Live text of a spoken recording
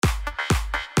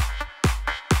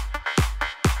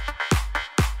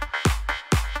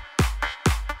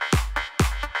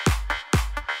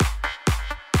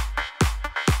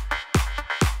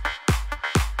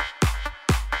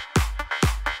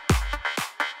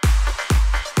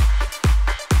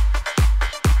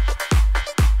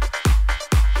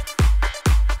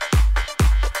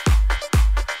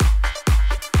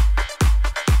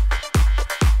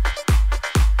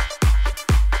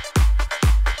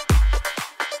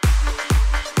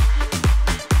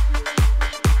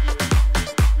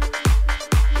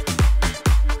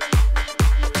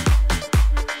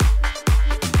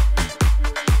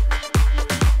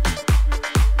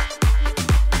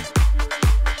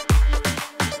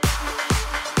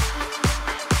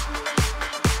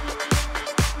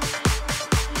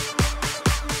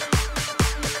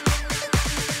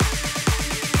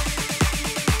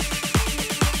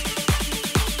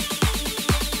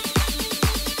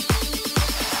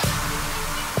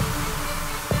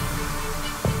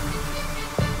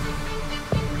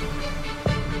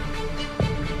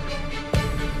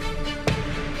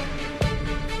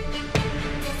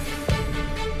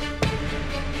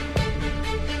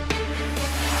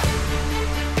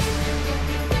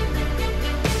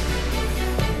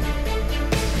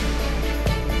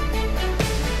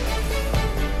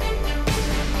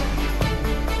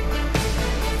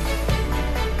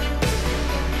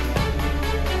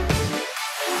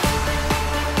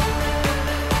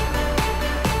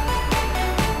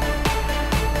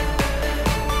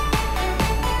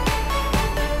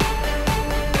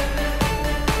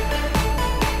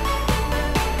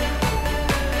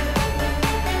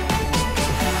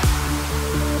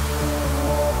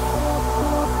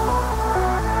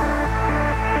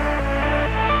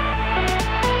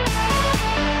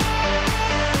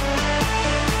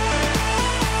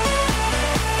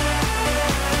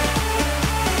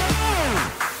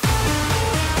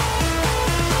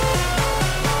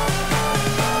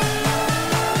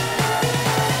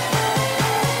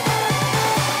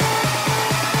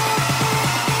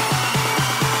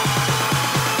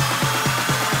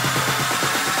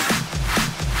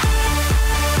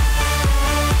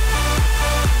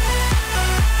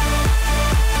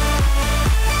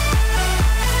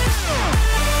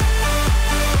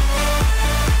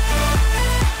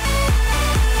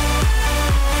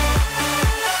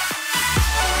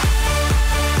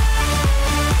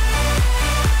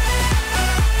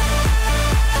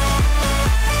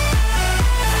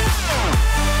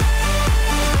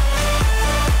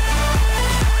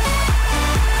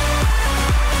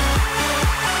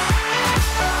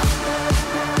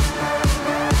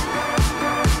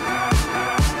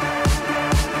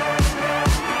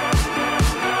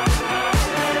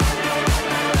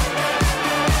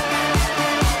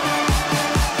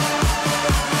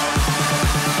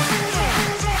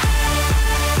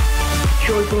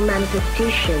Joyful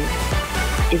Manifestation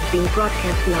is being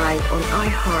broadcast live on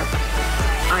iHeart,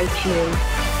 iTunes,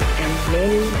 and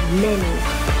many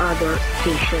other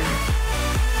stations.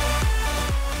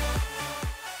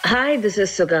 Hi, this is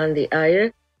Sugandhi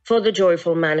Iyer for the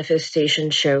Joyful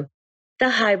Manifestation Show, the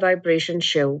High Vibration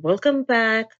Show. Welcome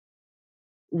back.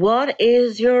 What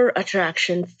is your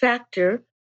attraction factor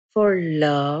for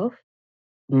love,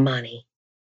 money,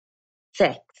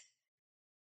 sex?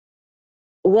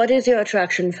 What is your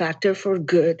attraction factor for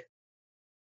good?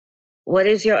 What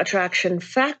is your attraction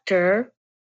factor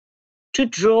to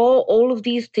draw all of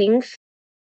these things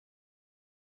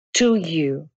to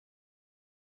you?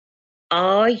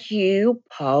 Are you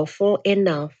powerful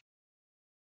enough?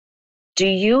 Do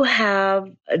you have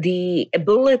the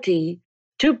ability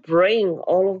to bring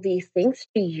all of these things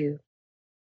to you?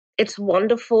 It's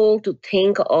wonderful to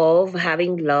think of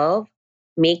having love,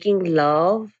 making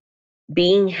love,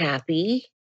 being happy,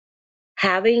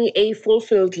 having a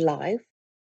fulfilled life,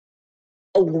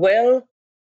 a well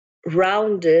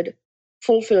rounded,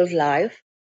 fulfilled life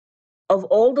of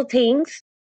all the things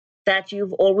that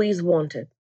you've always wanted.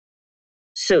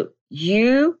 So,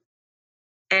 you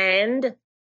and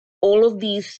all of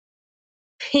these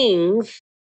things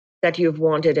that you've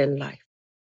wanted in life.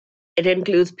 It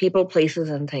includes people, places,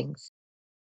 and things.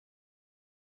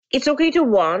 It's okay to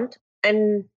want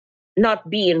and not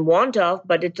be in want of,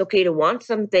 but it's okay to want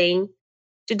something,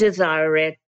 to desire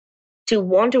it, to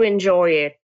want to enjoy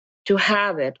it, to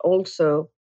have it also,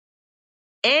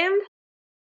 and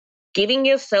giving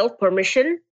yourself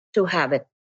permission to have it,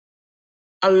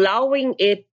 allowing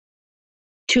it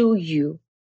to you.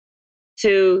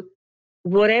 So,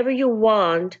 whatever you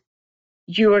want,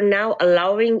 you are now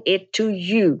allowing it to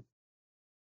you,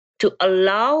 to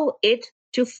allow it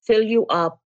to fill you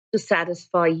up, to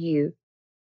satisfy you,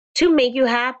 to make you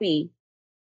happy,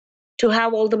 to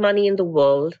have all the money in the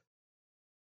world,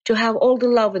 to have all the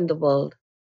love in the world,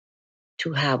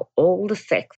 to have all the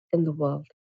sex in the world,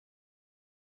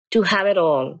 to have it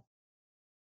all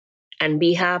and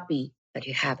be happy that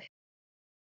you have it.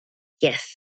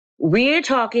 Yes, we're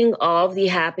talking of the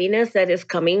happiness that is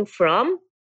coming from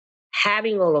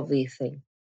having all of these things.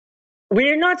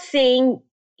 We're not saying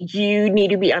you need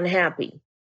to be unhappy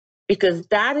because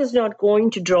that is not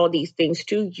going to draw these things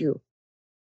to you.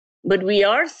 But we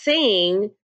are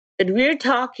saying that we're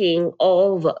talking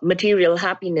of material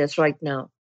happiness right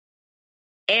now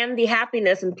and the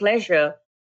happiness and pleasure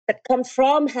that comes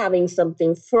from having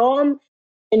something, from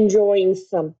enjoying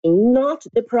something, not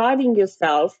depriving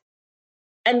yourself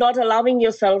and not allowing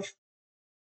yourself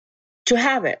to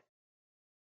have it.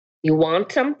 You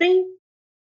want something?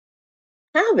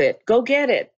 Have it. Go get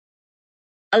it.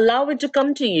 Allow it to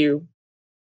come to you.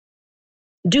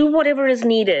 Do whatever is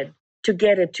needed to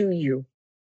get it to you.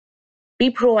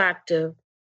 Be proactive.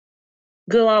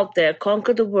 Go out there,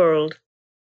 conquer the world,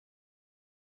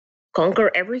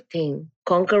 conquer everything,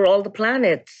 conquer all the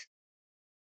planets.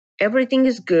 Everything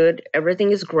is good,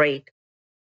 everything is great.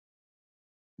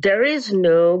 There is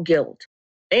no guilt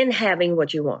in having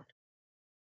what you want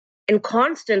and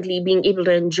constantly being able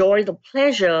to enjoy the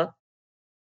pleasure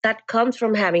that comes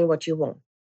from having what you want.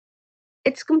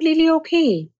 It's completely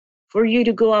okay for you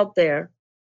to go out there,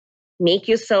 make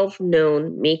yourself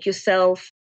known, make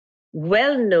yourself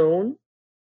well known.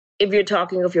 If you're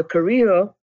talking of your career,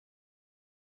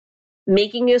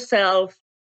 making yourself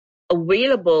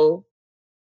available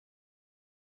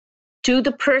to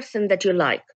the person that you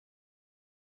like,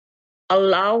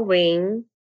 allowing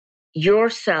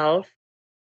yourself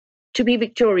to be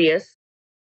victorious,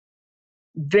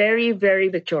 very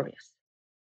victorious,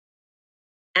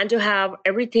 and to have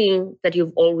everything that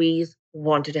you've always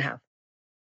wanted to have.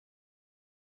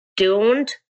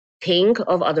 Don't think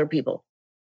of other people.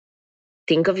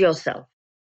 Think of yourself.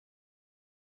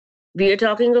 We are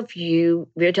talking of you.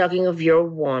 We're talking of your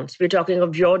wants. We're talking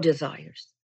of your desires.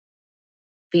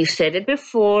 We've said it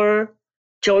before.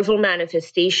 Joyful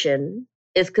manifestation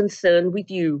is concerned with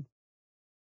you.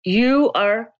 You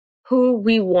are who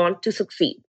we want to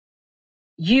succeed.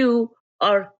 You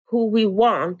are who we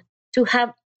want to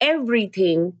have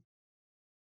everything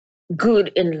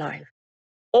good in life.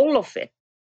 All of it.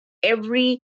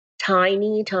 Every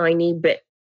tiny bit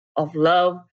of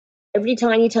love, every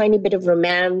tiny bit of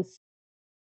romance,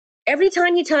 every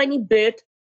tiny bit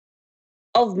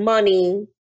of money,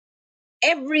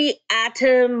 every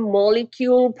atom,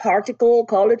 molecule, particle,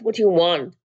 call it what you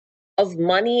want, of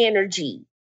money energy.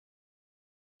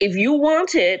 If you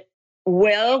want it,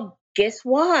 well, guess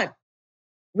what?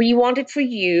 We want it for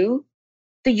you.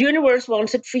 The universe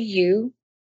wants it for you.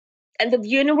 And the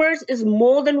universe is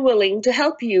more than willing to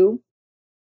help you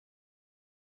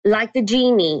Like the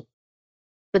genie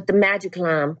with the magic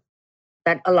lamp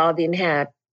that Aladdin had,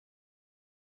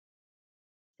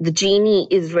 the genie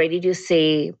is ready to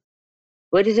say,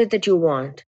 what is it that you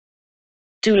want?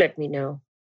 Do let me know,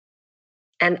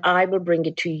 and I will bring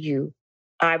it to you.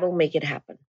 I will make it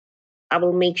happen. I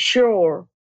will make sure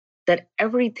that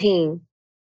everything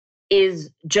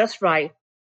is just right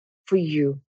for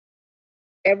you.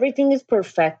 Everything is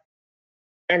perfect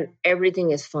and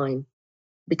everything is fine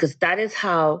because that is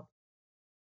how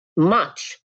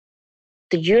much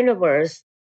the universe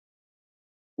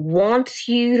wants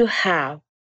you to have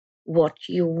what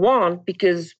you want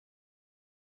because,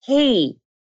 hey,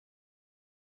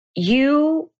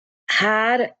 you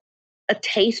had a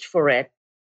taste for it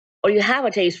or you have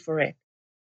a taste for it.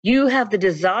 You have the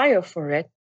desire for it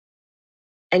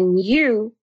and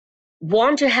you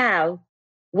want to have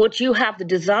what you have the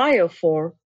desire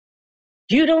for.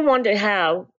 You don't want to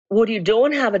have what you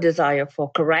don't have a desire for,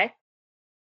 correct?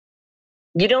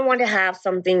 You don't want to have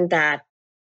something that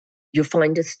you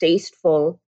find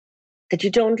distasteful, that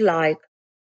you don't like.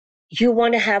 You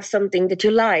want to have something that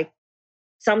you like,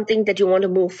 something that you want to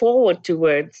move forward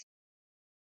towards.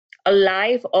 A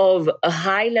life of a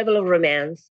high level of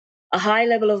romance, a high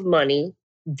level of money,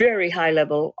 very high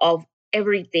level of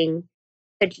everything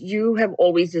that you have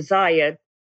always desired.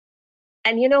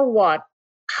 And you know what?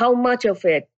 How much of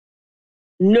it?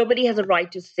 Nobody has a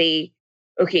right to say,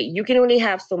 okay, you can only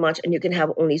have so much and you can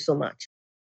have only so much.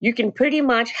 You can pretty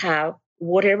much have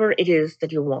whatever it is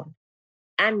that you want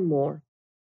and more.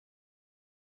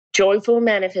 Joyful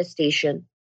manifestation,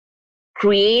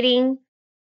 creating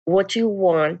what you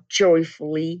want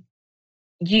joyfully,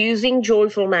 using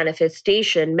joyful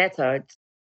manifestation methods,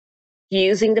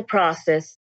 using the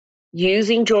process,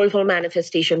 using joyful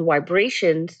manifestation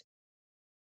vibrations,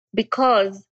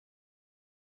 because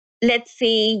let's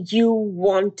say you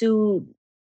want to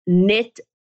knit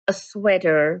a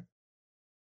sweater,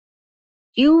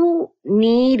 you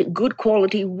need good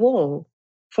quality wool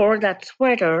for that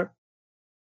sweater,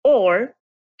 or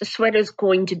the sweater is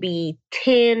going to be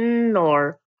thin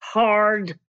or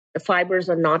hard. The fibers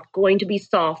are not going to be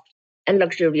soft and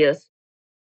luxurious.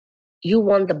 You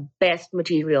want the best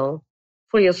material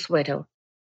for your sweater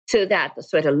so that the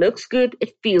sweater looks good,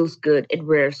 it feels good, it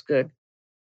wears good.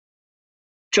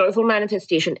 Joyful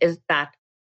manifestation is that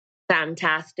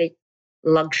fantastic,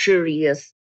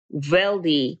 luxurious,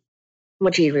 wealthy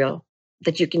material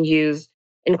that you can use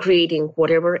in creating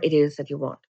whatever it is that you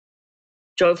want.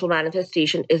 Joyful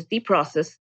manifestation is the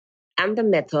process and the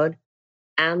method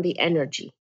and the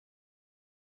energy.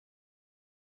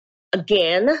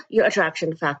 Again, your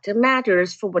attraction factor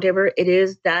matters for whatever it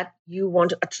is that you want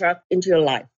to attract into your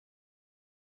life.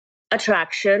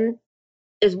 Attraction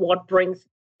is what brings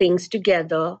things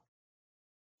together.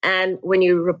 And when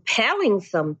you're repelling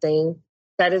something,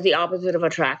 that is the opposite of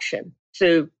attraction.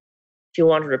 So if you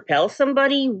want to repel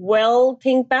somebody, well,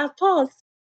 think bad thoughts.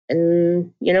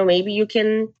 And, maybe you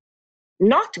can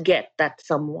not get that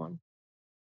someone.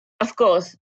 Of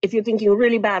course, if you're thinking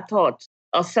really bad thoughts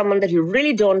of someone that you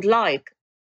really don't like,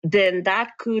 then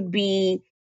that could be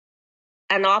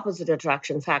an opposite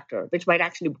attraction factor, which might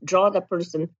actually draw that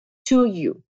person to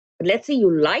you. But let's say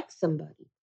you like somebody,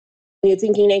 and you're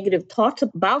thinking negative thoughts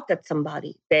about that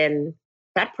somebody, then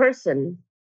that person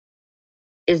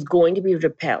is going to be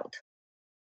repelled.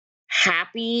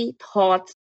 Happy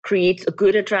thoughts creates a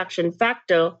good attraction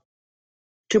factor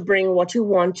to bring what you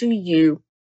want to you,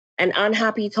 and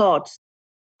unhappy thoughts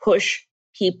push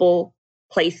people,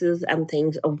 places, and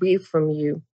things away from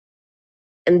you.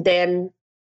 And then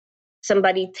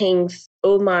somebody thinks,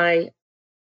 oh my,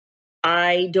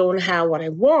 I don't have what I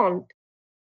want.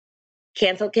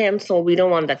 Cancel, cancel. We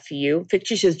don't want that for you.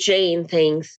 Fictitious Jane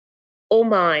thinks, oh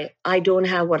my, I don't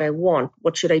have what I want.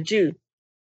 What should I do?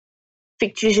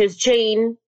 Fictitious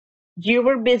Jane, you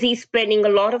were busy spending a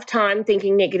lot of time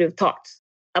thinking negative thoughts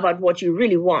about what you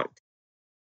really want.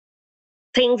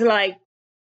 Things like,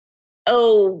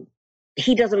 oh,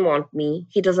 he doesn't want me.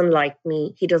 He doesn't like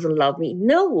me. He doesn't love me.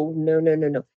 No, no, no, no,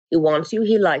 no. He wants you.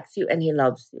 He likes you and he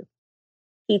loves you.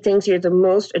 He thinks you're the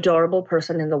most adorable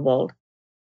person in the world.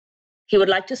 He would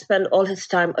like to spend all his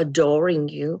time adoring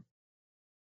you,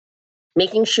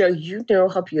 making sure you know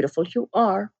how beautiful you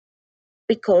are,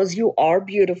 because you are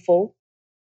beautiful.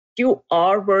 You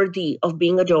are worthy of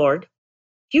being adored.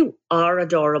 You are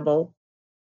adorable.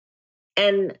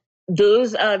 And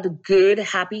those are the good,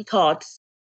 happy thoughts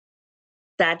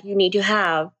that you need to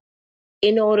have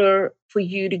in order for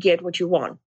you to get what you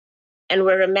want. And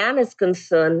where a man is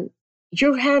concerned,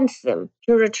 you're handsome,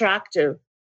 you're attractive,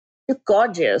 you're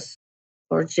gorgeous.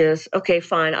 Gorgeous. Okay,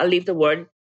 fine. I'll leave the word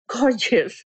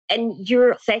gorgeous. and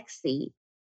you're sexy.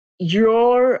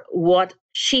 You're what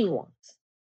she wants.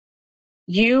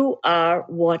 You are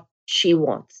what she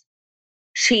wants.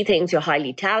 She thinks you're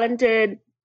highly talented.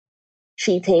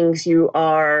 She thinks you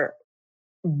are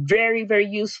very, very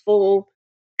useful.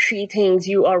 She thinks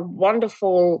you are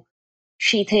wonderful.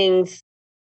 She thinks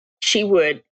she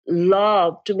would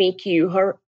love to make you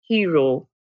her hero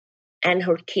and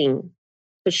her king.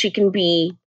 So she can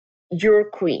be your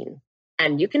queen.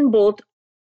 And you can both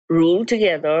rule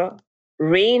together,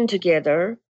 reign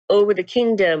together over the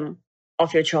kingdom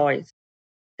of your choice,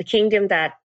 the kingdom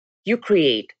that you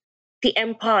create, the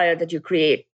empire that you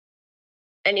create.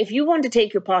 And if you want to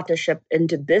take your partnership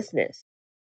into business,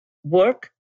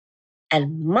 work,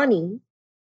 and money,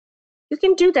 you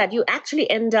can do that. You actually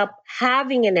end up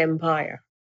having an empire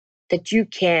that you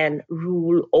can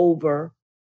rule over,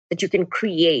 that you can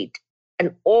create,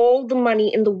 and all the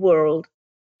money in the world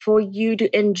for you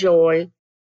to enjoy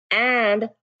and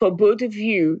for both of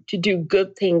you to do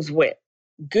good things with.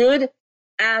 Good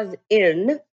as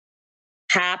in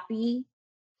happy,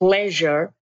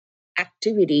 pleasure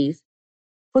activities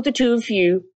for the two of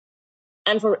you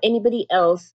and for anybody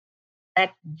else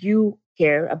that you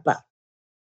care about.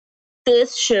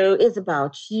 This show is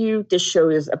about you. This show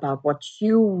is about what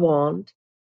you want.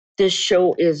 This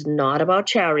show is not about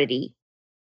charity.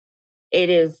 It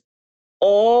is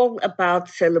all about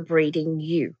celebrating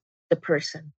you, the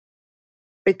person.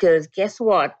 Because guess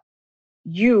what?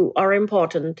 You are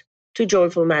important to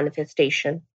joyful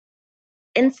manifestation.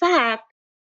 In fact,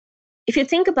 if you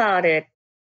think about it,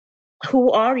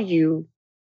 who are you?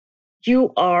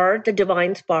 You are the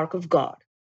divine spark of God,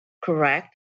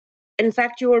 correct? In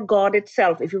fact, you are God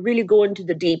itself. If you really go into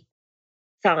the deep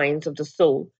science of the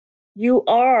soul, you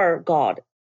are God.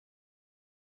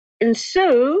 And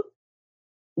so,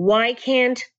 why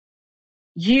can't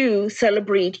you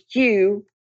celebrate you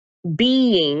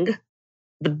being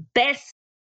the best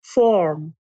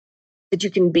form that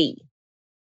you can be?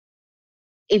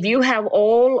 If you have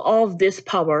all of this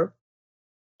power,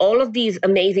 all of these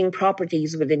amazing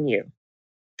properties within you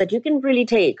that you can really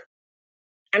take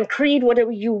and create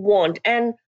whatever you want.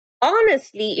 And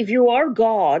honestly, if you are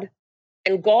God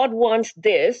and God wants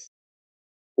this,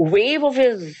 wave of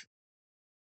his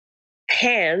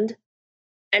hand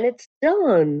and it's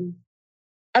done.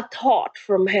 A thought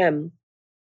from him.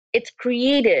 It's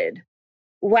created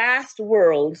vast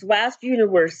worlds, vast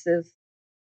universes,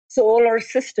 solar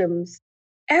systems,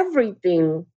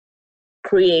 everything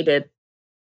created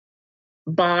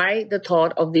by the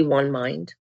thought of the one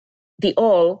mind, the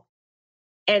all,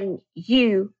 and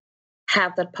you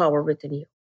have that power within you.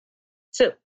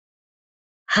 So,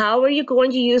 how are you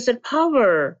going to use that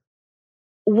power?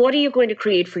 What are you going to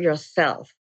create for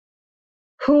yourself?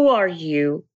 Who are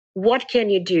you? What can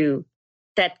you do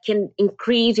that can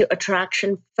increase your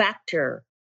attraction factor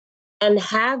and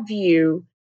have you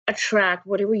attract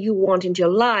whatever you want into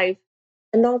your life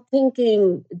and not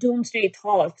thinking doomsday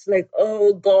thoughts like,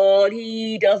 oh God,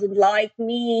 he doesn't like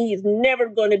me. He's never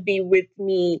going to be with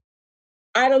me.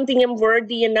 I don't think I'm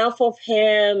worthy enough of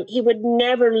him. He would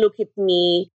never look at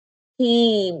me.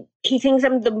 He thinks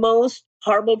I'm the most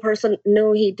horrible person.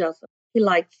 No, he doesn't. He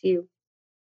likes you.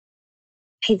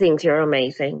 He thinks you're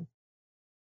amazing.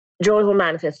 Joyful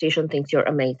manifestation thinks you're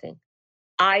amazing.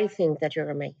 I think that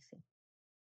you're amazing.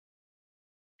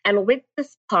 And with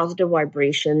this positive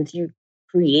vibrations, you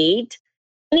create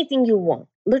anything you want,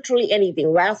 literally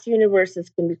anything. Vast universes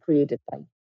can be created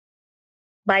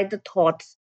by the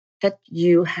thoughts that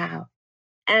you have.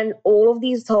 And all of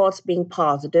these thoughts being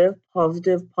positive,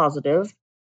 positive, positive,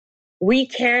 we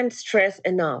can't stress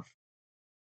enough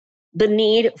the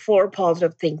need for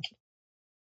positive thinking,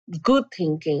 good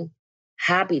thinking,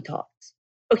 happy thoughts.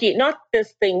 Okay, not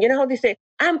this thing. You know how they say,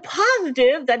 I'm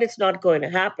positive that it's not going to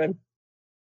happen.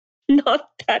 Not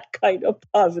that kind of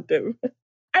positive.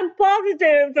 I'm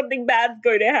positive something bad's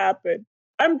going to happen.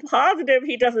 I'm positive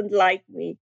he doesn't like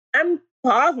me. I'm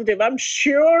positive. I'm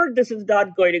sure this is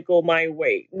not going to go my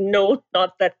way. No,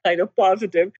 not that kind of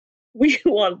positive. We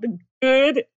want the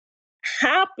good,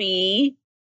 happy,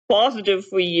 positive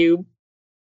for you,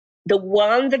 the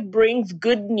one that brings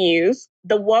good news,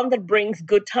 the one that brings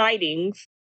good tidings.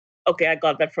 Okay, I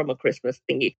got that from a Christmas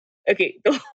thingy. Okay,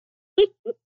 so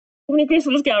many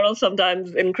Christmas carols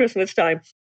sometimes in Christmas time.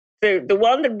 So the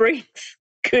one that brings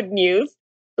good news,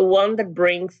 the one that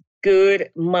brings good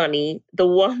money, the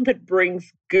one that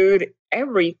brings good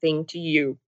everything to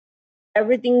you.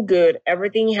 Everything good,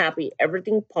 everything happy,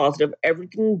 everything positive,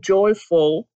 everything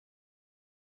joyful,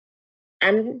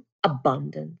 and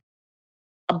abundance.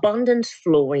 Abundance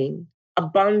flowing,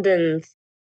 abundance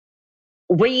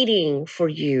waiting for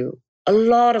you. a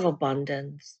lot of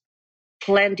abundance,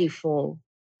 plentiful.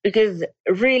 Because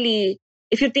really,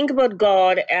 if you think about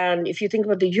God and if you think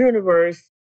about the universe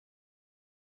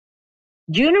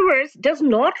does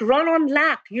not run on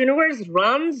lack. Universe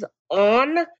runs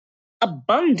on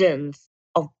abundance,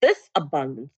 of this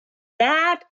abundance.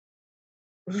 That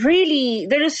really,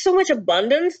 there is so much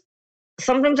abundance.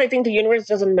 Sometimes I think the universe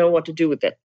doesn't know what to do with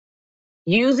it.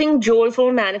 Using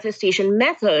joyful manifestation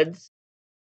methods,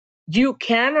 you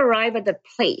can arrive at that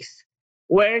place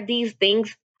where these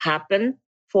things happen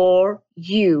for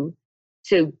you.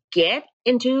 So get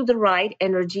into the right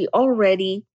energy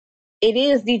already. It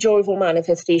is the joyful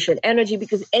manifestation energy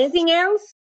because anything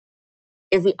else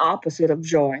is the opposite of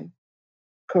joy,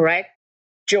 correct?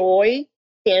 Joy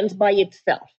stands by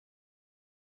itself,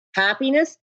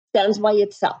 happiness stands by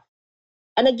itself.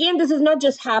 And again, this is not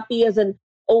just happy as in,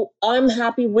 oh, I'm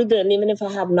happy with it, even if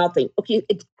I have nothing. Okay,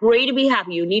 it's great to be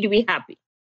happy. You need to be happy.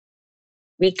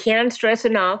 We can't stress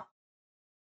enough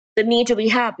the need to be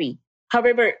happy.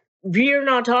 However, we're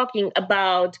not talking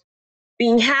about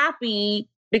being happy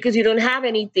because you don't have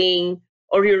anything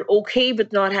or you're okay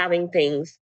with not having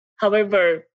things.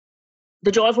 However,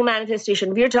 the joyful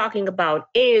manifestation we're talking about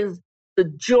is the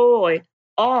joy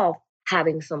of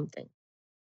having something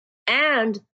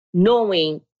and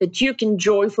knowing that you can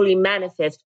joyfully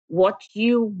manifest what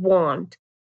you want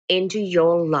into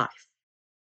your life.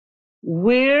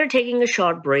 We're taking a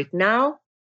short break now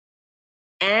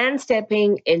and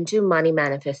stepping into money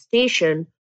manifestation,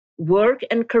 work,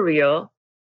 and career.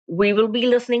 We will be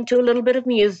listening to a little bit of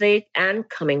music and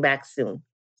coming back soon.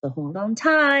 So hold on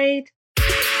tight.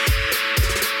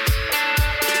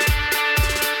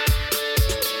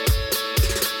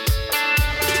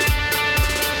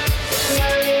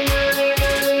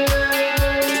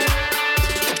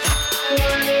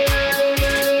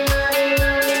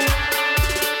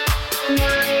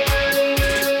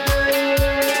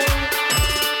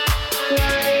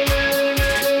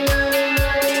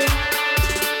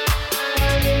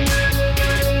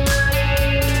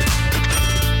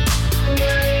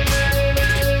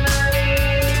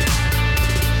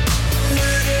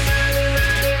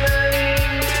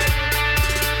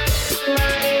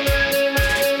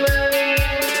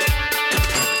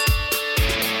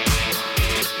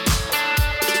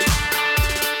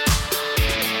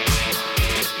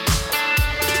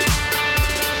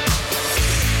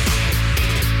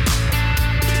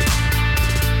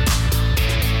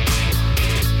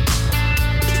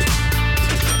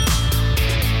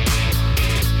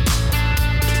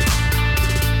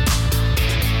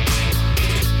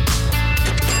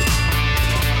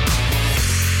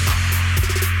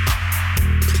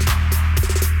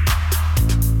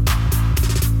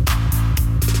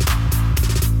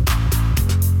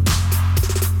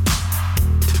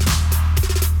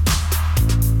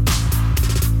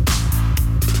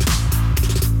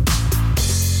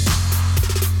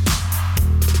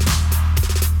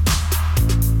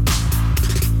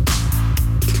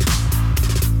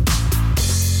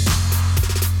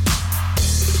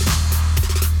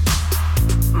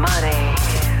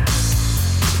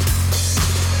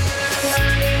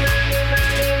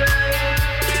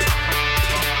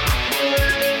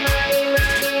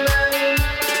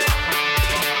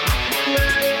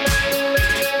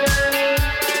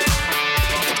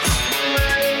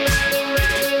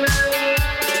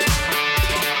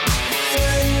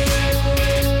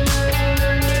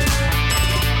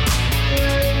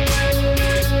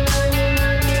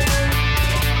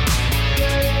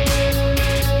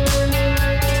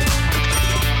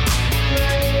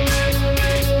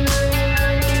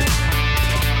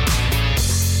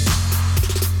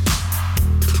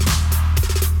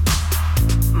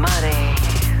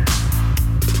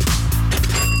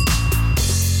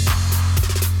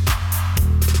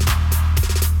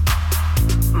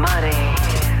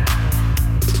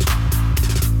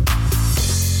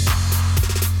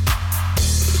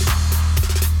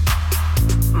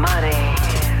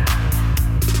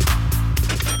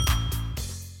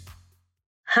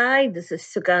 Hi, this is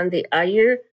Sugandhi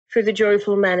Iyer for the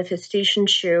Joyful Manifestation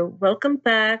Show. Welcome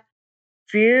back.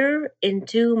 We're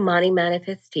into money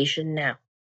manifestation now.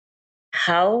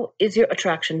 How is your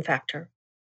attraction factor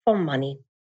for money?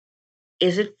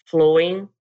 Is it flowing?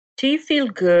 Do you feel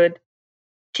good?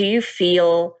 Do you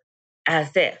feel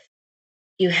as if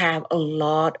you have a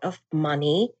lot of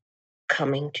money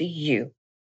coming to you?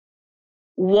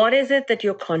 What is it that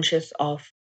you're conscious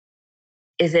of?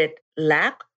 Is it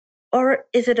lack or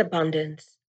is it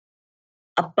abundance?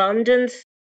 Abundance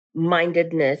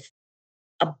mindedness,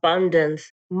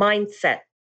 abundance mindset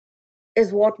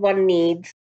is what one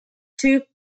needs to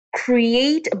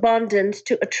create abundance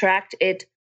to attract it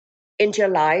into your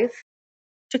life,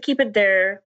 to keep it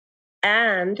there,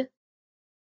 and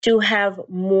to have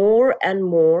more and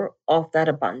more of that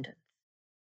abundance.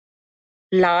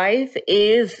 Life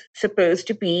is supposed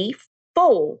to be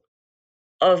full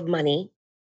of money,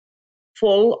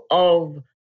 full of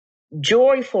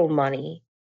joyful money,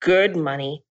 good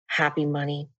money, happy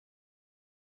money.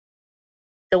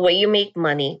 The way you make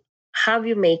money, how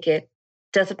you make it,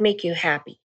 does it make you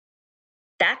happy?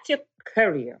 That's your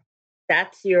career.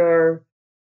 That's your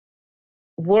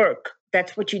work.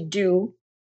 That's what you do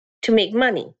to make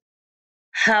money.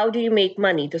 How do you make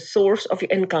money? The source of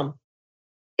your income.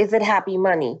 Is it happy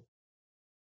money?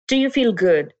 Do you feel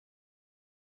good?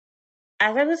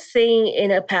 As I was saying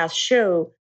in a past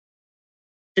show,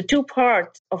 the two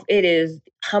parts of it is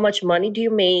how much money do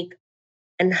you make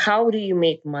and how do you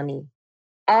make money?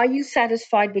 Are you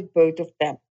satisfied with both of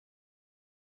them?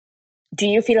 Do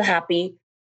you feel happy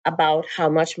about how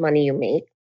much money you make?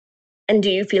 And do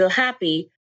you feel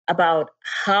happy about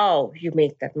how you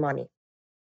make that money?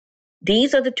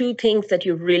 These are the two things that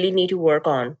you really need to work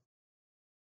on.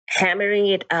 Hammering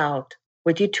it out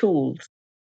with your tools,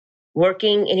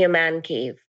 working in your man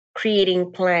cave,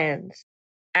 creating plans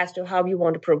as to how you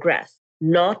want to progress,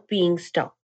 not being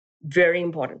stuck. Very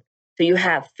important. So you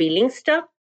have feeling stuck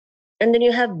and then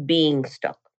you have being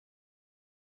stuck.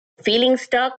 Feeling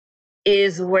stuck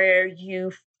is where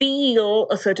you feel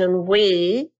a certain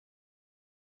way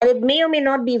and it may or may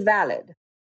not be valid.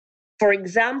 For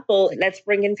example, let's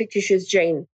bring in fictitious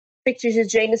Jane.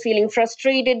 Fictitious Jane is feeling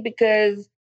frustrated because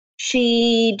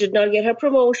she did not get her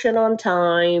promotion on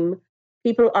time.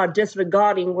 People are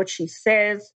disregarding what she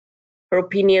says. Her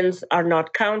opinions are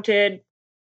not counted.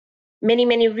 Many,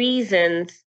 many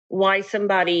reasons why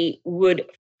somebody would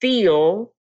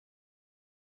feel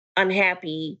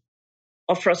unhappy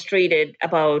or frustrated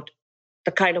about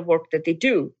the kind of work that they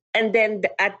do. And then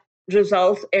that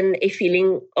results in a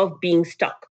feeling of being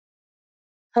stuck.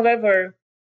 However,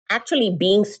 actually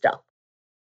being stuck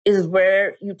is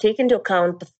where you take into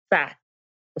account the fact,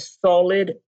 the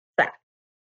solid fact.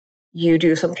 You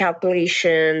do some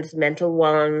calculations, mental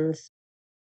ones,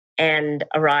 and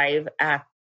arrive at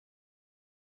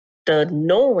the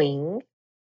knowing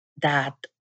that,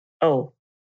 oh,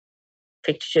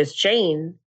 fictitious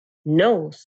Jane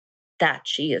knows that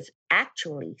she is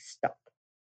actually stuck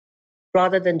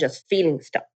rather than just feeling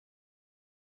stuck.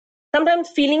 Sometimes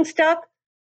feeling stuck,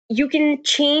 you can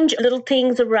change little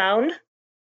things around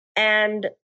and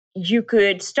you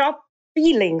could stop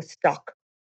feeling stuck.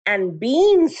 And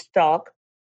being stuck,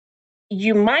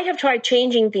 you might have tried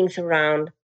changing things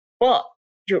around, but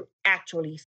you're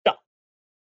actually stuck.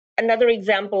 Another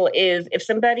example is if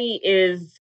somebody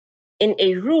is in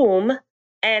a room,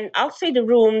 and outside the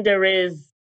room there is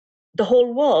the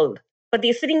whole world, but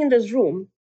they're sitting in this room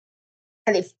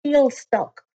and they feel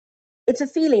stuck. It's a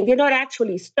feeling, they're not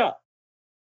actually stuck.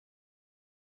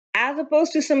 As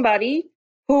opposed to somebody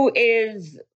who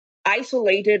is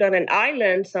isolated on an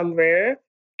island somewhere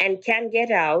and can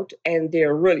get out and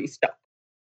they're really stuck.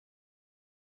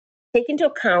 Take into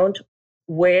account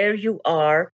where you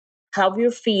are, how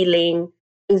you're feeling.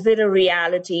 Is it a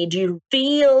reality? Do you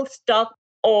feel stuck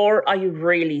or are you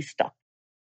really stuck?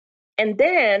 And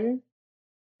then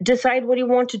decide what you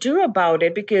want to do about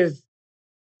it because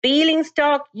feeling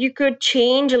stuck, you could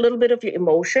change a little bit of your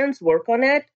emotions, work on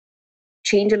it,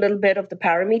 change a little bit of the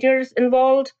parameters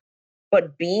involved.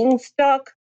 But being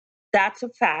stuck, that's a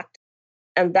fact.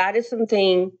 And that is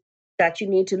something that you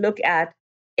need to look at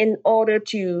in order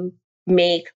to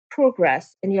make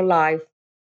progress in your life.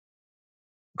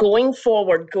 Going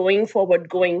forward, going forward,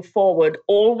 going forward,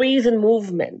 always in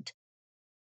movement.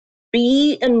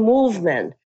 Be in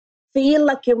movement. Feel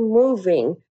like you're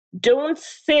moving. Don't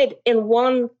sit in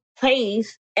one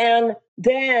place and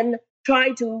then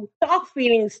try to stop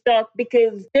feeling stuck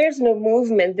because there's no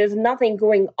movement, there's nothing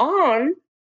going on.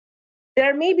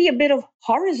 There may be a bit of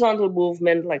horizontal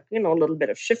movement, like, a little bit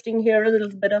of shifting here, a little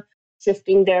bit of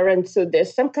shifting there. And so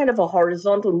there's some kind of a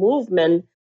horizontal movement,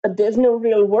 but there's no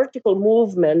real vertical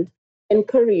movement in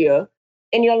career,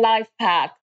 in your life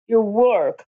path, your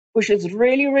work, which is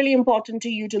really, really important to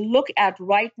you to look at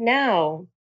right now.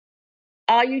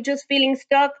 Are you just feeling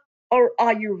stuck or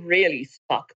are you really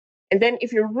stuck? And then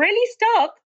if you're really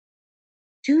stuck,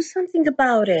 do something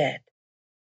about it.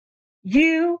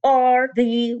 You are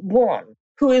the one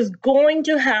who is going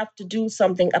to have to do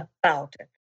something about it.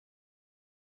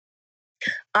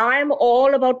 I'm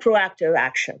all about proactive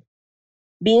action,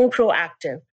 being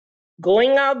proactive,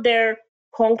 going out there,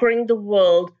 conquering the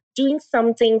world, doing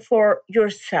something for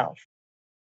yourself,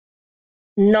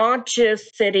 not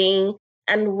just sitting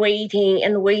and waiting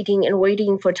and waiting and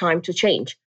waiting for time to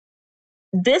change.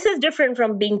 This is different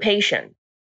from being patient.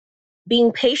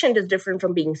 Being patient is different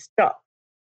from being stuck.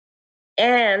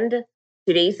 And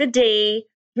today's the day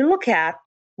you look at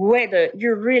whether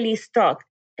you're really stuck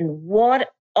and what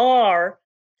are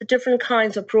the different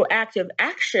kinds of proactive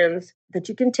actions that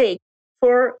you can take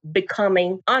for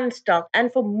becoming unstuck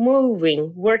and for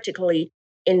moving vertically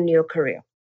in your career.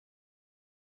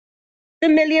 The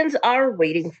millions are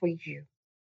waiting for you.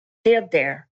 They're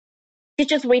there. They're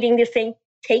just waiting to say,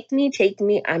 take me,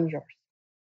 I'm yours.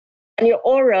 And your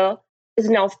aura is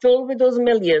now filled with those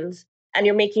millions, and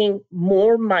you're making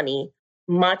more money,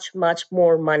 much, much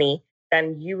more money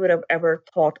than you would have ever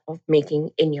thought of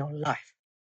making in your life.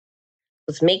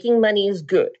 Because making money is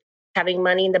good, having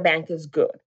money in the bank is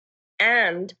good,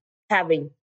 and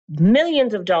having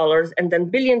millions of dollars and then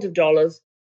billions of dollars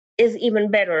is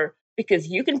even better because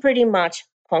you can pretty much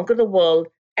conquer the world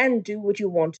and do what you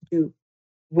want to do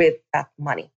with that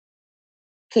money.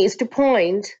 Case to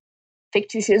point,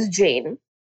 fictitious Jane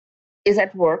is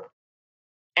at work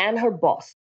and her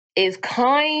boss is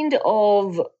kind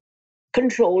of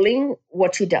controlling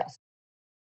what she does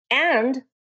and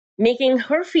making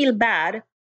her feel bad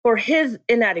for his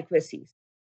inadequacies.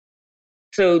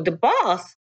 So the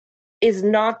boss is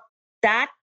not that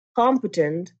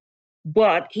competent,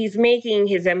 but he's making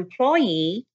his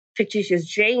employee, fictitious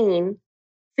Jane,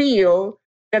 feel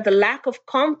that the lack of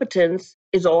competence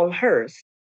is all hers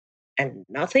and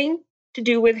nothing to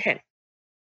do with him.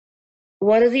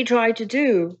 What does he try to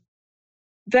do?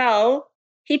 Well,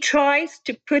 he tries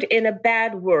to put in a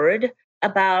bad word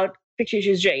about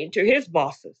fictitious Jane to his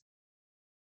bosses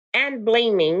and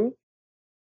blaming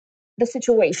the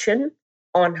situation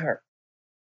on her.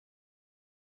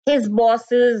 His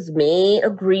bosses may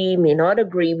agree, may not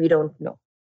agree, we don't know.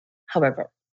 However,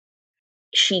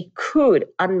 she could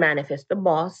unmanifest the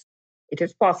boss. It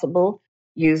is possible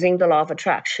using the law of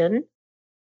attraction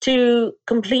to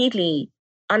completely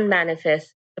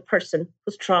unmanifest the person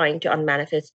who's trying to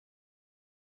unmanifest.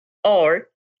 Or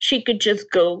she could just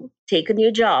go take a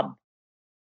new job,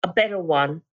 a better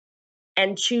one,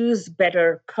 and choose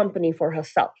better company for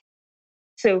herself.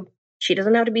 So she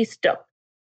doesn't have to be stuck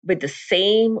with the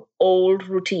same old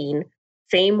routine,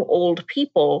 same old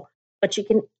people, but she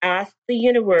can ask the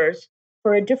universe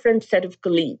for a different set of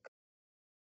colleagues,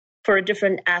 for a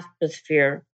different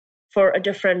atmosphere, for a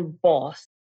different boss,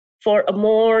 for a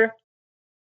more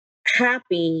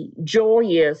happy,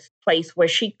 joyous place where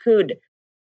she could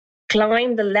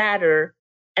climb the ladder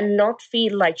and not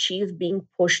feel like she is being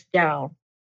pushed down.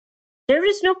 There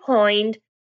is no point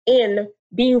in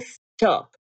being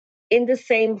stuck in the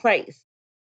same place,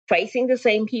 facing the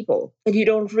same people that you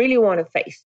don't really want to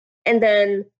face, and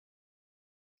then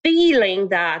feeling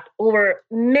that over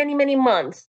many, many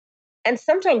months and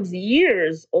sometimes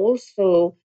years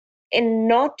also, and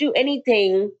not do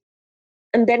anything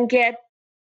and then get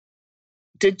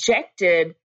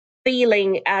dejected,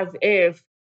 feeling as if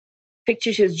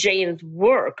fictitious Jane's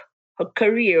work, her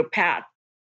career path,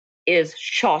 is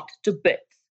shot to bits.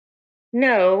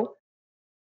 No,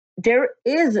 there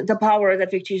is the power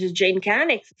that fictitious Jane can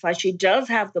exercise. She does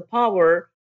have the power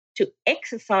to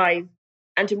exercise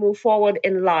and to move forward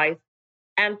in life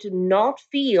and to not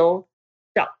feel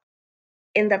stuck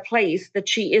in the place that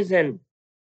she is in.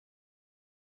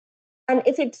 And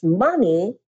if it's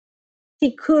money,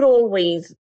 she could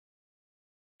always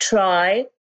try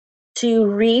to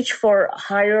reach for a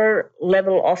higher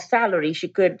level of salary. She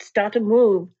could start to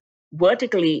move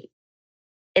vertically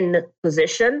in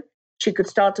position. She could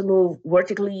start to move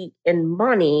vertically in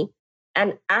money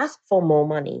and ask for more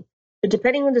money. So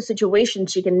depending on the situation,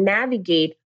 she can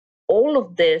navigate all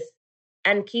of this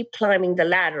and keep climbing the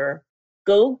ladder.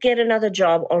 Go get another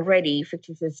job already,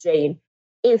 fictitious Jane,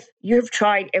 if you've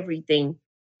tried everything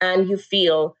and you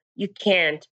feel you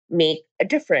can't make a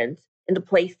difference in the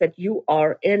place that you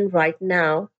are in right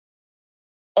now.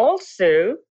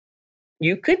 Also,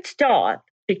 you could start,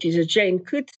 fictitious Jane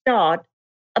could start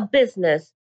a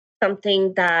business,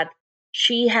 something that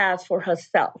she has for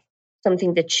herself,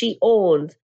 something that she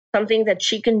owns, something that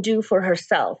she can do for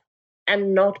herself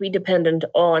and not be dependent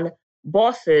on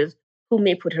bosses who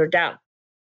may put her down.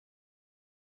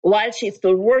 While she's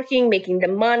still working, making the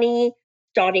money,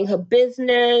 starting her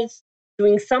business,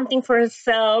 doing something for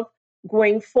herself,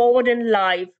 going forward in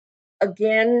life.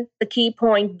 Again, the key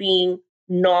point being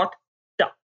not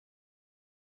stuck.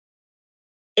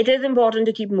 It is important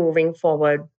to keep moving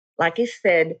forward. Like I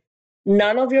said,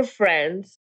 none of your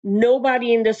friends,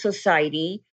 nobody in the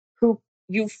society who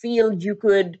you feel you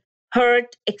could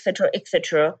hurt,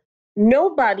 etc.,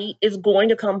 nobody is going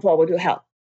to come forward to help.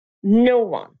 No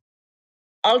one.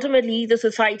 Ultimately, the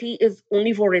society is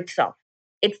only for itself.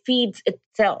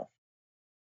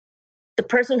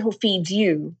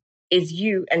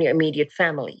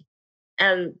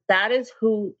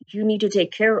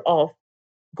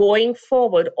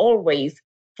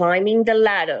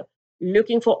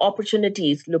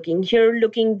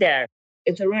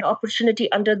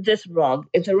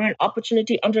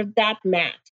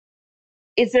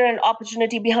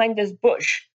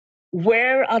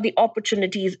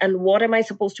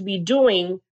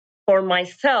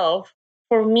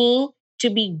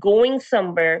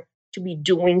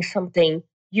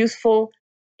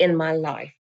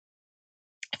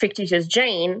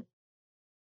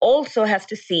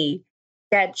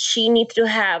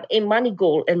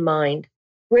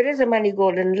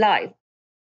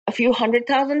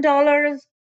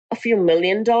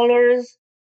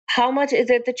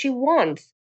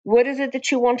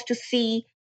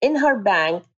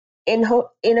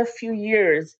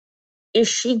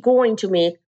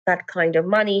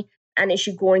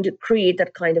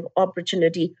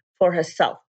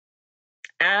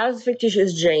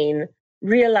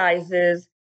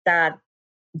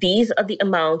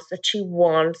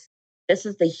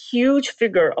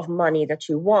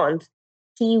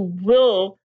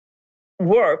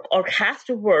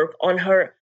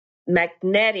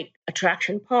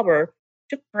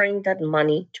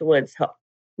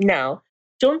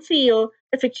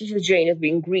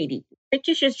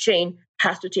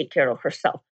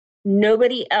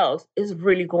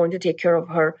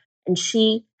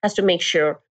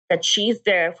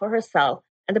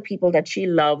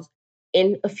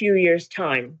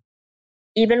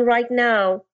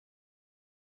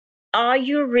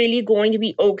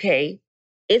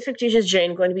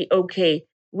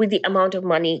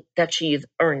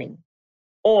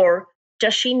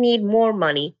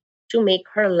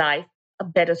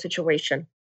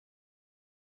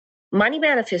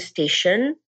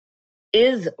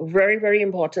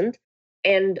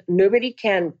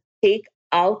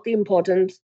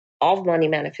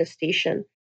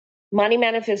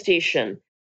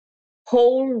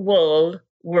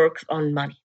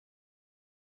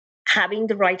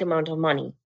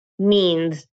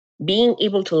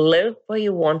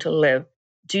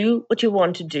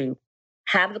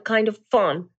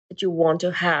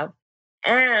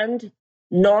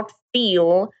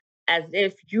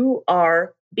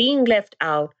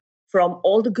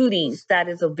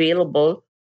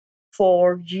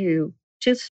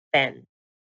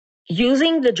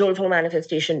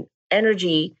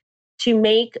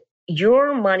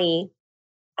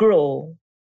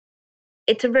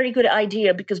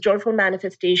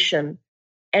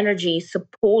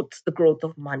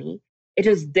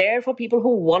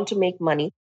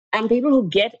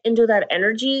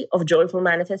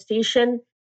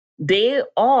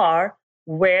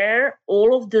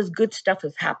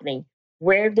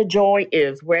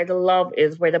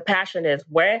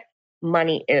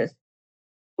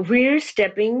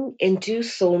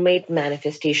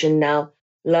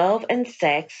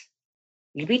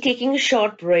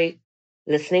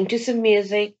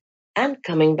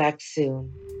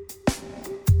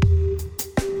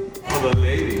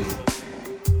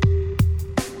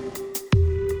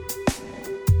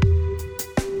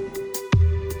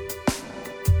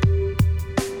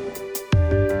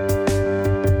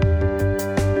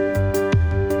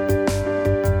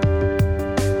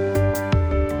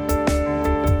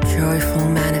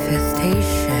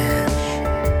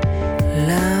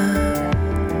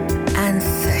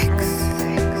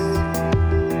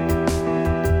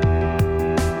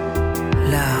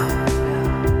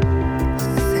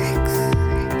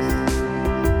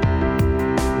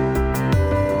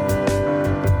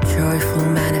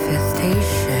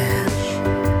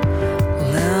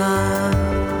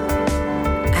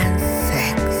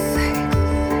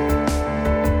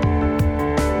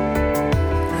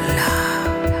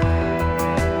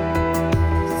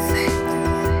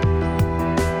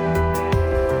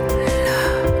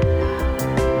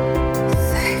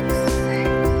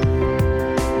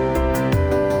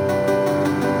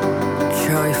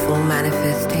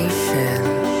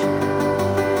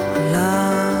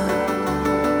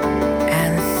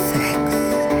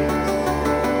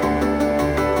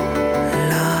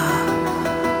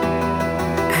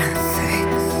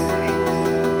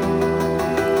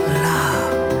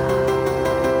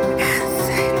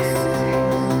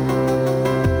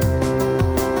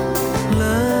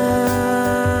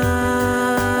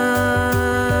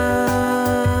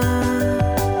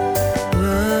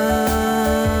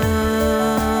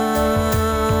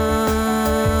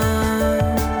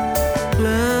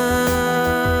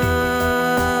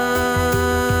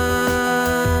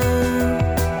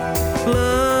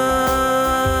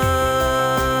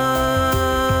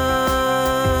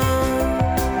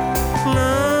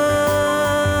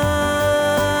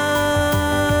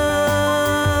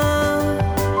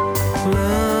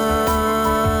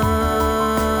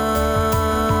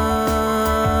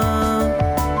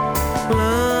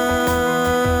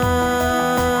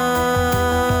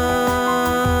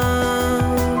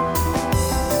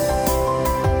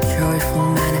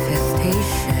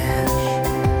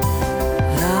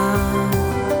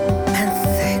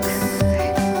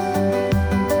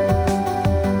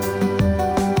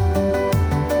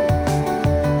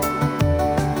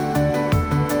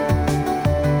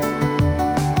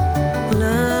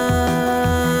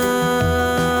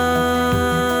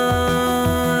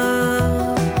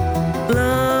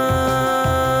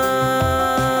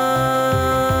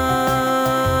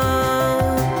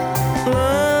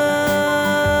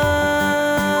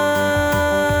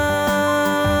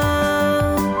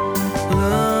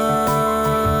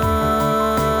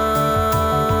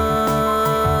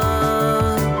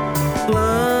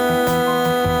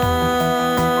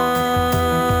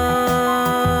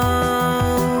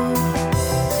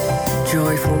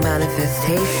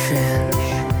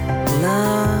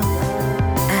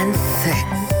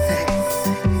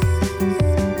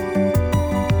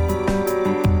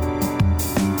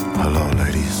 Hello,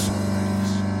 ladies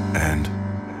and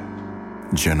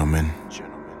gentlemen.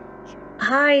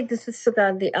 Hi, this is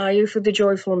Sugandhi. Are you for the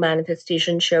Joyful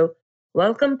Manifestation Show?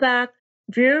 Welcome back.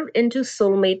 We're into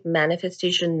soulmate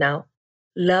manifestation now.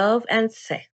 Love and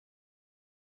sex.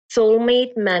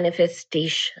 Soulmate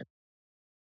manifestation.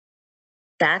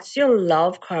 That's your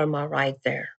love karma right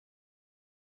there.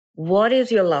 What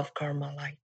is your love karma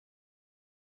like?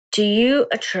 Do you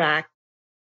attract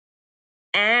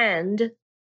and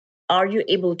are you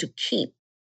able to keep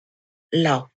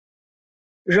love,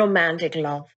 romantic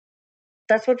love?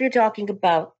 That's what we're talking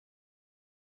about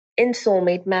in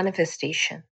soulmate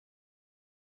manifestation.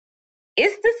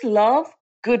 Is this love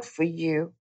good for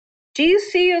you? Do you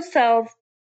see yourself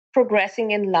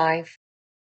progressing in life?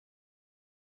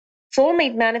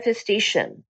 Soulmate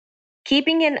manifestation,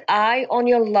 keeping an eye on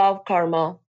your love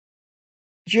karma.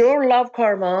 Your love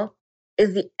karma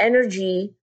is the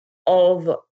energy of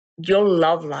your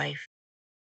love life.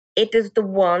 It is the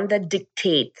one that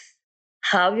dictates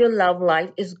how your love life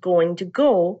is going to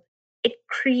go. It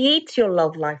creates your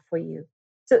love life for you.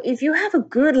 So if you have a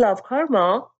good love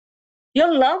karma,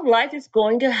 your love life is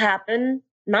going to happen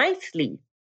nicely.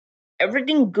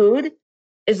 Everything good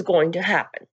is going to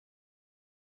happen.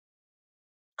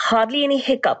 Hardly any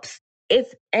hiccups,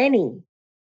 if any.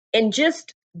 And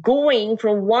just going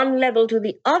from one level to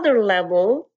the other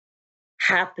level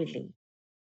happily.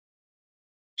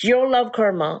 Your love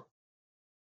karma,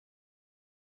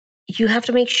 you have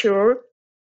to make sure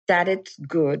that it's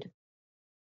good.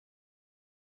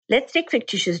 Let's take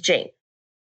fictitious Jane.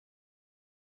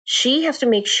 She has to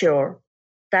make sure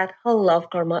that her love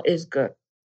karma is good.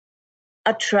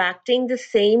 Attracting the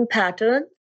same pattern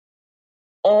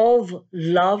of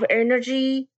love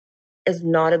energy is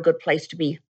not a good place to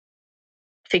be.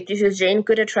 Fictitious Jane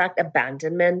could attract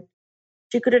abandonment.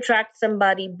 She could attract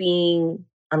somebody being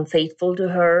unfaithful to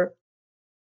her.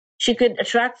 She could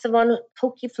attract someone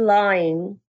who keeps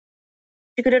lying.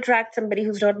 She could attract somebody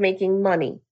who's not making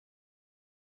money.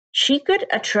 She could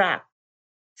attract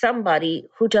somebody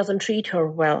who doesn't treat her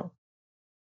well.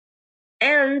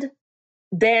 And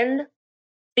then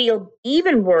feel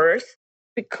even worse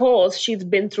because she's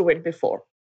been through it before.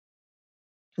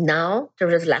 Now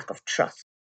there is lack of trust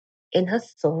in her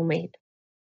soulmate.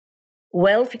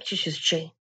 Well, fictitious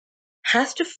Jane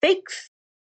has to fix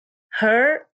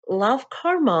her love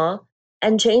karma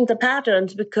and change the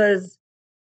patterns because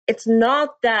it's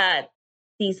not that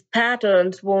these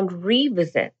patterns won't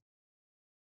revisit.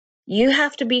 You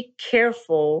have to be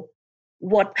careful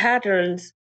what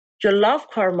patterns your love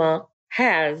karma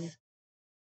has.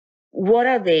 What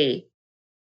are they?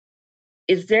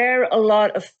 Is there a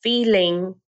lot of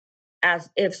feeling as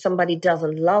if somebody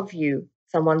doesn't love you,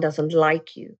 someone doesn't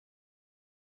like you?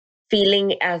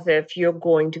 Feeling as if you're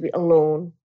going to be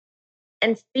alone,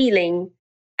 and feeling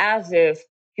as if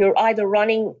you're either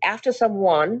running after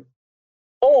someone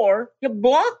or you're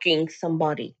blocking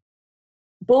somebody.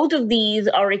 Both of these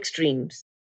are extremes.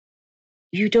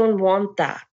 You don't want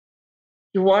that.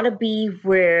 You want to be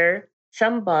where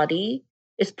somebody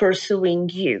is pursuing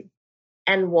you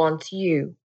and wants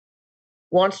to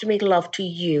make love to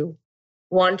you,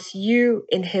 wants you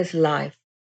in his life,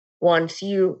 wants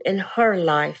you in her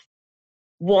life,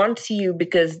 wants you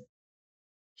because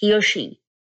he or she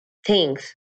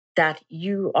thinks that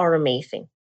you are amazing.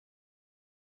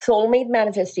 Soulmate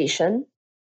manifestation,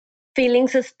 feeling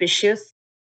suspicious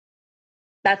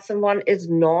that someone is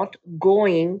not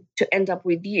going to end up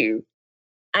with you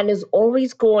and is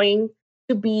always going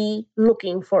to be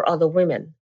looking for other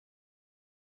women.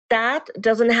 That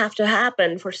doesn't have to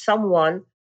happen for someone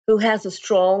who has a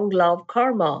strong love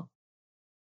karma.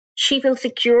 She feels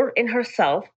secure in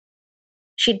herself.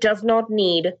 She does not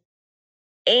need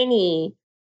any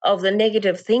of the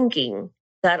negative thinking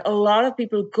that a lot of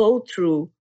people go through,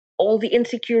 all the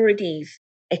insecurities,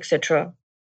 etc.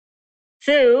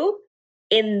 So,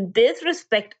 in this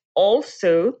respect,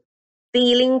 also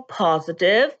feeling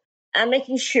positive and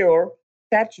making sure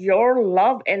that your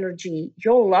love energy,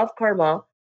 your love karma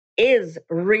is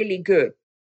really good.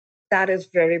 That is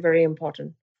very, very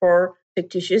important for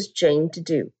fictitious Jane to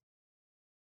do.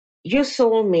 Your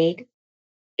soulmate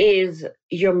is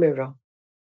your mirror.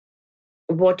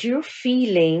 What you're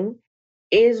feeling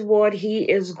is what he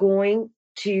is going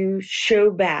to show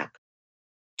back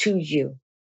to you.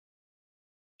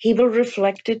 He will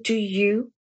reflect it to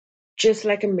you just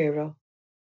like a mirror.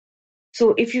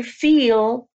 So if you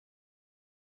feel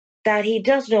that he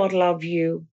does not love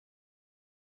you,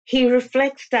 he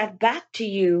reflects that back to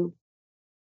you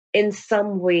in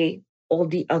some way or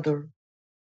the other.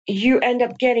 you end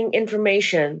up getting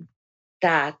information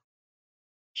that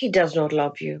he does not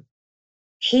love you.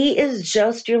 He is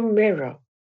just your mirror.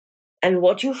 And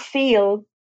what you feel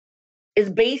is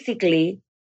basically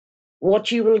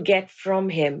what you will get from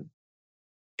him.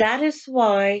 That is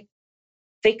why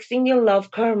fixing your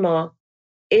love karma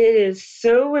is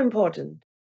so important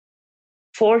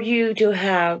for you to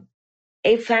have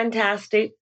a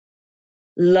fantastic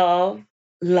love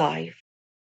life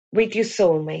with your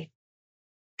soulmate.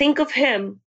 Think of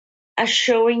him as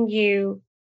showing you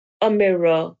a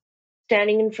mirror,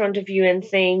 standing in front of you and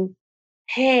saying,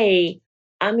 "Hey,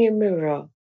 I'm your mirror.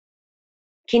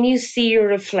 Can you see your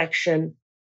reflection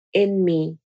in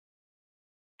me?"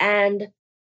 And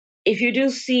if you do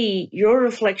see your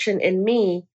reflection in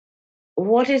me,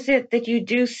 what is it that you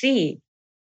do see?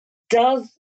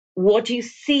 Does what you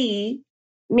see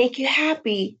make you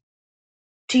happy?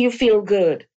 Do you feel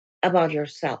good about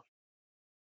yourself?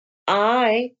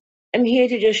 I am here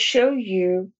to just show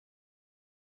you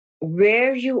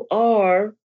where you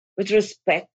are with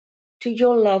respect to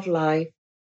your love life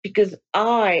because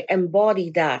I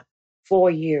embody that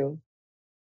for you.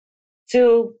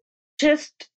 So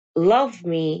just love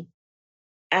me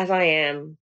as I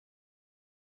am.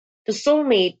 The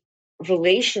soulmate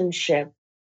relationship,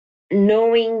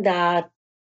 knowing that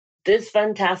this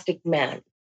fantastic man,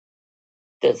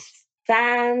 this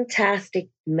fantastic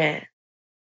man,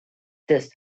 this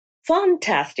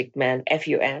fantastic man,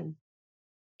 FUN,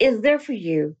 is there for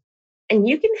you. And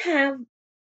you can have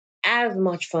as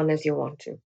much fun as you want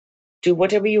to. Do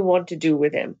whatever you want to do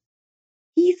with him.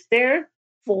 He's there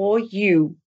for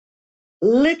you,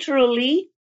 literally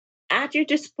at your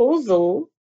disposal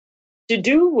to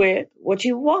do with what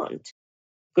you want.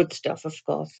 Good stuff, of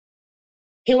course.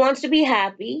 He wants to be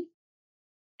happy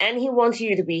and he wants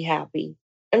you to be happy.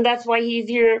 And that's why he's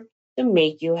here to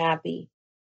make you happy.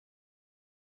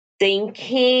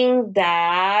 Thinking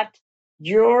that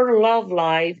your love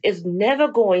life is never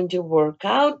going to work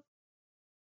out,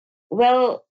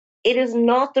 well, it is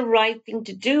not the right thing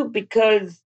to do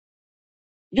because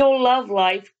your love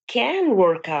life can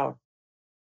work out.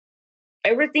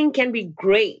 Everything can be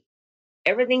great.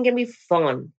 Everything can be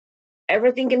fun.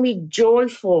 Everything can be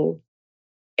joyful.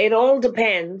 It all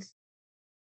depends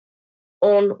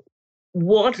on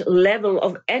what level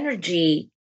of energy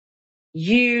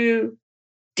you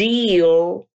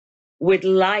deal with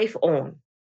life on.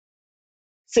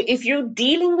 So if you're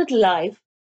dealing with life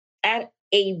at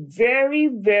a very,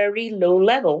 very low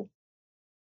level,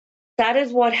 that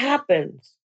is what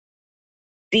happens.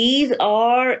 These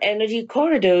are energy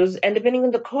corridors, and depending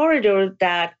on the corridor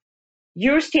that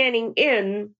you're standing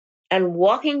in and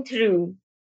walking through,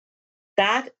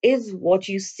 that is what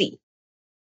you see.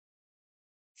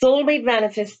 Soulmate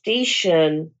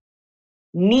manifestation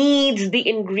needs the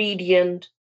ingredient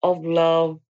of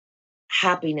love,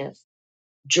 happiness,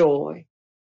 joy,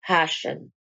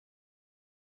 passion,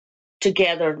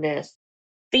 togetherness,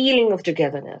 feeling of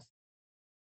togetherness,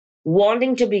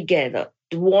 wanting to be together,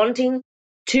 wanting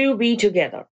to be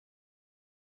together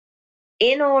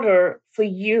in order for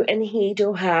you and he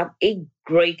to have a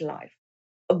great life,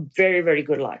 a very, very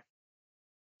good life.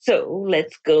 So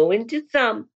let's go into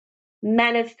some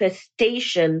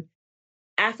manifestation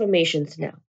affirmations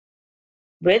now.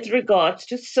 With regards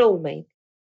to soulmate,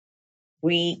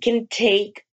 we can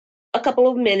take a couple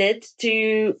of minutes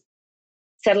to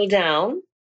settle down.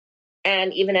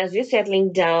 And even as we're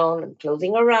settling down and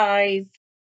closing our eyes,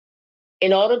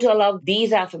 in order to allow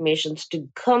these affirmations to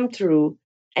come through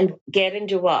and get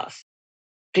into us,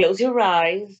 close your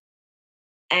eyes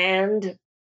and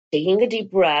taking a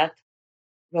deep breath,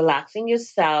 relaxing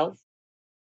yourself.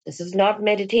 This is not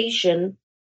meditation,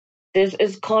 this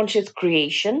is conscious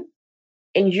creation.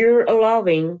 And you're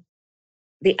allowing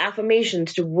the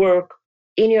affirmations to work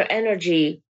in your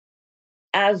energy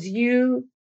as you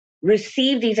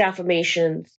receive these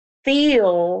affirmations.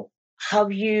 Feel how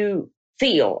you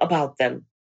feel about them.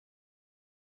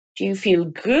 Do you feel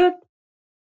good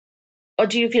or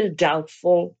do you feel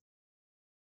doubtful?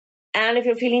 And if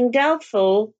you're feeling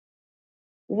doubtful,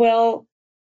 well,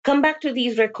 come back to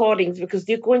these recordings because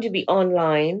they're going to be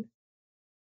online.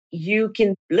 You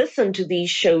can listen to these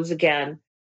shows again,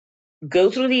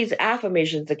 go through these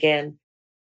affirmations again,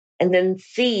 and then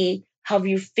see how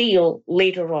you feel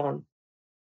later on.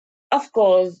 Of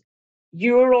course,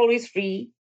 you're always free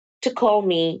to call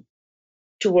me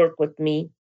to work with me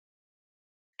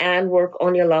and work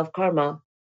on your love karma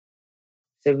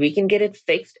so we can get it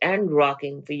fixed and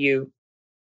rocking for you.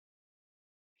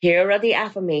 Here are the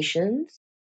affirmations.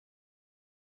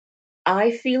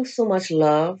 I feel so much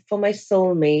love for my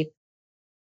soulmate.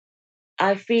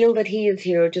 I feel that he is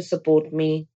here to support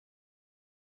me.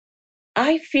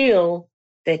 I feel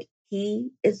that he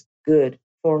is good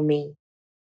for me.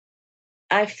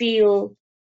 I feel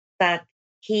that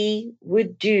he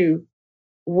would do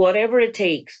whatever it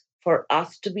takes for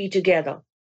us to be together.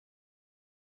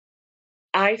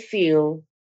 I feel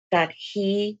that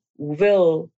he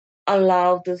will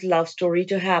allow this love story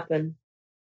to happen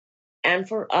and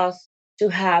for us to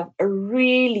have a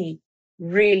really,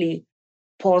 really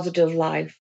positive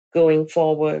life going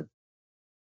forward.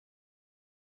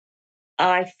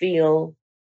 I feel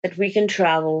that we can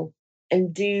travel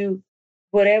and do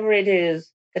whatever it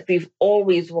is that we've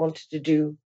always wanted to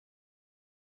do.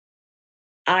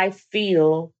 I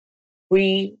feel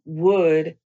we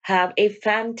would have a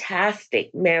fantastic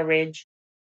marriage,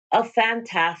 a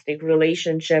fantastic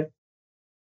relationship.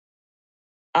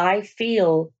 I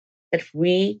feel that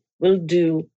we will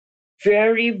do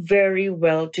very, very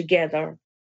well together.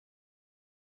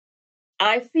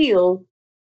 I feel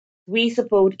we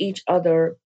support each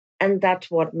other, and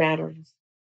that's what matters.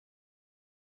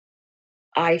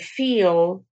 I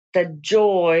feel that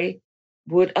joy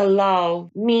would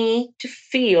allow me to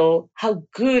feel how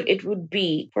good it would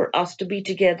be for us to be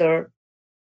together.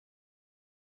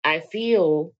 I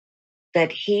feel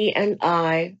that he and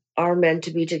I are meant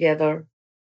to be together.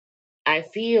 I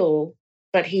feel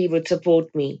that he would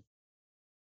support me.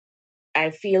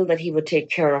 I feel that he would take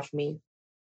care of me.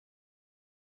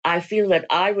 I feel that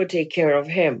I would take care of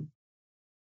him.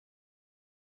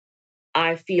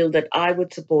 I feel that I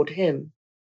would support him.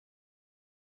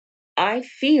 I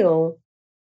feel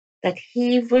that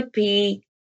he would be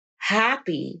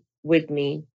happy with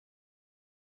me.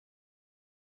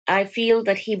 I feel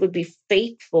that he would be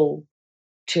faithful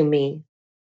to me.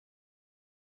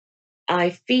 I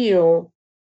feel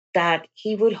that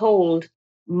he would hold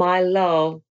my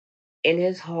love in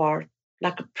his heart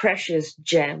like a precious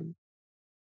gem.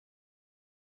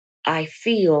 I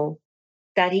feel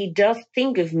that he does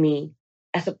think of me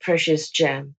as a precious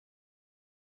gem,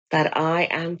 that I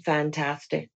am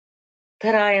fantastic,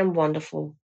 that I am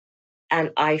wonderful, and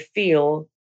I feel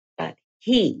that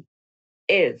he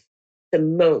is the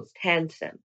most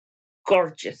handsome,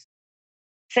 gorgeous,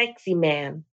 sexy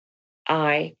man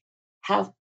I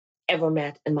have ever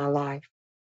met in my life.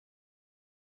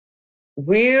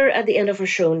 We're at the end of our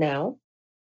show now,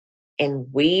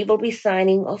 and we will be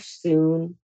signing off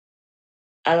soon.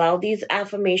 Allow these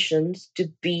affirmations to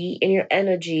be in your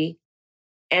energy.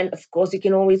 And of course, you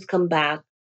can always come back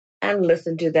and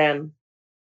listen to them.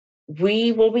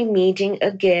 We will be meeting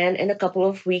again in a couple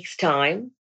of weeks'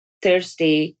 time,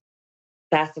 Thursday,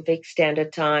 Pacific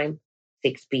Standard Time,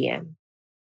 6 p.m.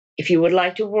 If you would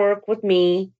like to work with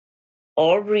me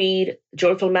or read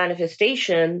Joyful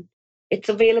Manifestation, it's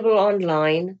available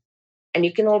online, and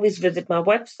you can always visit my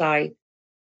website,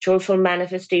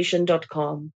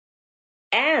 joyfulmanifestation.com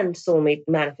and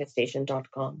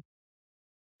soulmatemanifestation.com.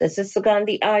 This is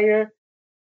Sugandhi Iyer,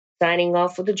 signing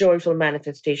off for the Joyful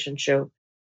Manifestation Show.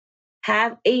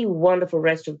 Have a wonderful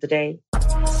rest of the day.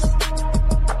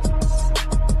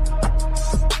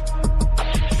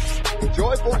 The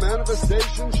Joyful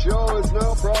Manifestation Show is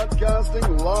now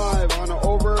broadcasting live on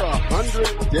over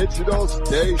 100 digital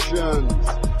stations.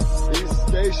 These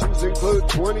stations include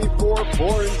 24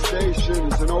 foreign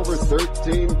stations in over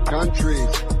 13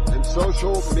 countries and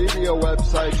social media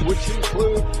websites, which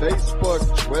include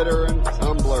Facebook, Twitter, and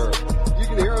Tumblr. You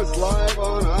can hear us live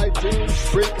on iTunes,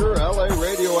 Spreaker, LA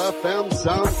Radio FM,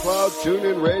 SoundCloud,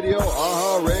 TuneIn Radio,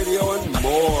 AHA Radio, and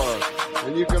more.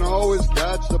 And you can always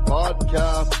catch the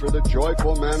podcast for the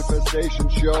Joyful Manifestation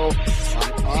Show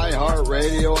on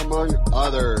iHeartRadio, among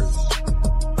others.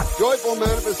 Joyful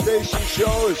Manifestation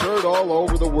Show is heard all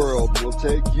over the world. We'll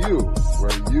take you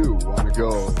where you want to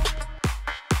go.